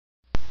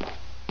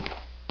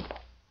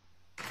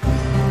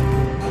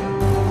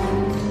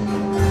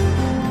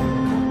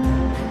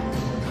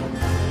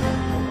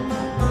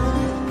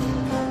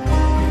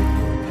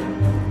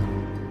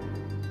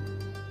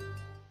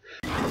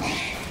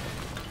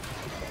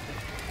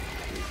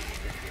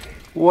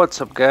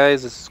What's up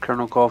guys, this is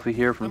Colonel Coffee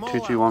here from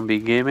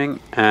 221B Gaming,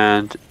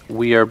 and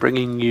we are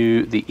bringing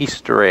you the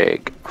Easter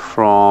egg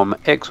from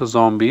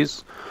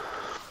Exo-Zombies.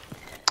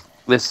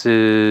 This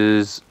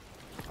is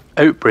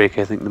Outbreak,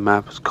 I think the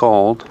map is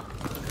called.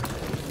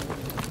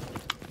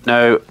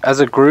 Now, as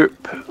a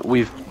group,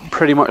 we've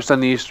pretty much done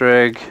the Easter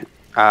egg.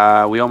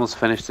 We almost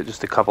finished it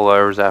just a couple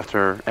hours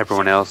after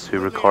everyone else who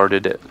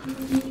recorded it.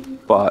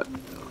 But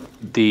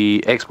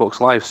the Xbox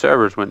Live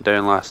servers went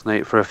down last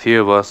night for a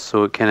few of us,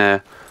 so it kind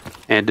of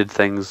ended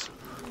things.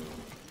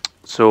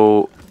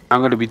 So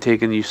I'm going to be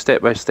taking you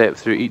step by step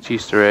through each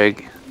Easter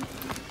egg,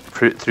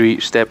 through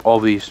each step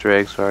of the Easter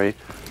egg, sorry.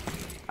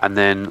 And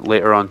then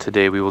later on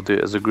today we will do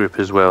it as a group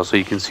as well, so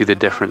you can see the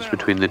difference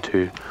between the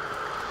two.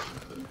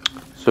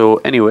 So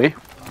anyway,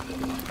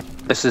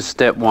 this is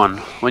step one.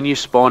 When you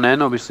spawn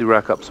in, obviously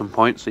rack up some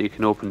points so you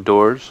can open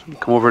doors.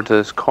 Come over to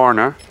this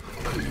corner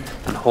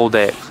and hold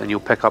X and you'll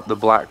pick up the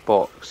black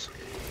box.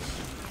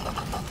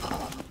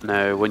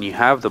 Now when you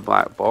have the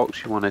black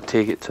box, you want to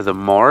take it to the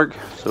morgue.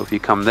 So if you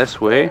come this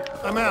way,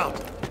 I'm out.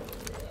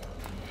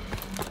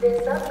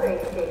 This upgrade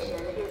station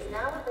is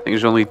now I think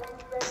there's only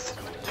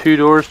two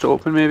doors to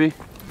open, maybe?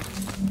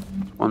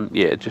 One,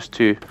 yeah, just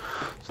two.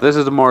 So this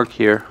is the morgue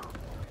here,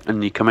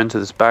 and you come into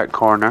this back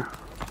corner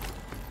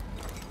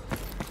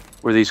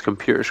where these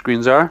computer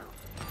screens are,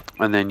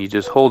 and then you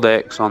just hold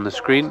X on the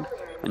screen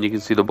and you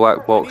can see the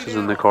black boxes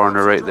in the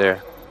corner right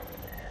there.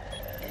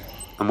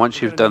 And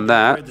once you've done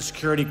that, the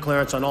security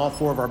clearance on all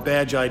 4 of our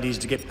badge IDs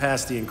to get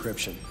past the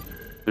encryption.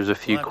 there's a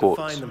few We'll have to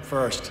quotes. find them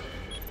first.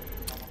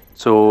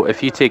 So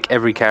if you take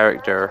every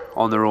character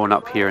on their own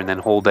up here and then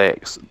hold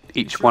X,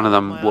 each one of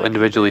them will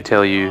individually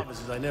tell you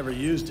I never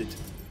used it.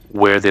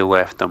 where they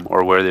left them,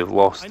 or where they've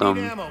lost them,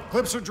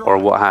 or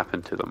what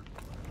happened to them.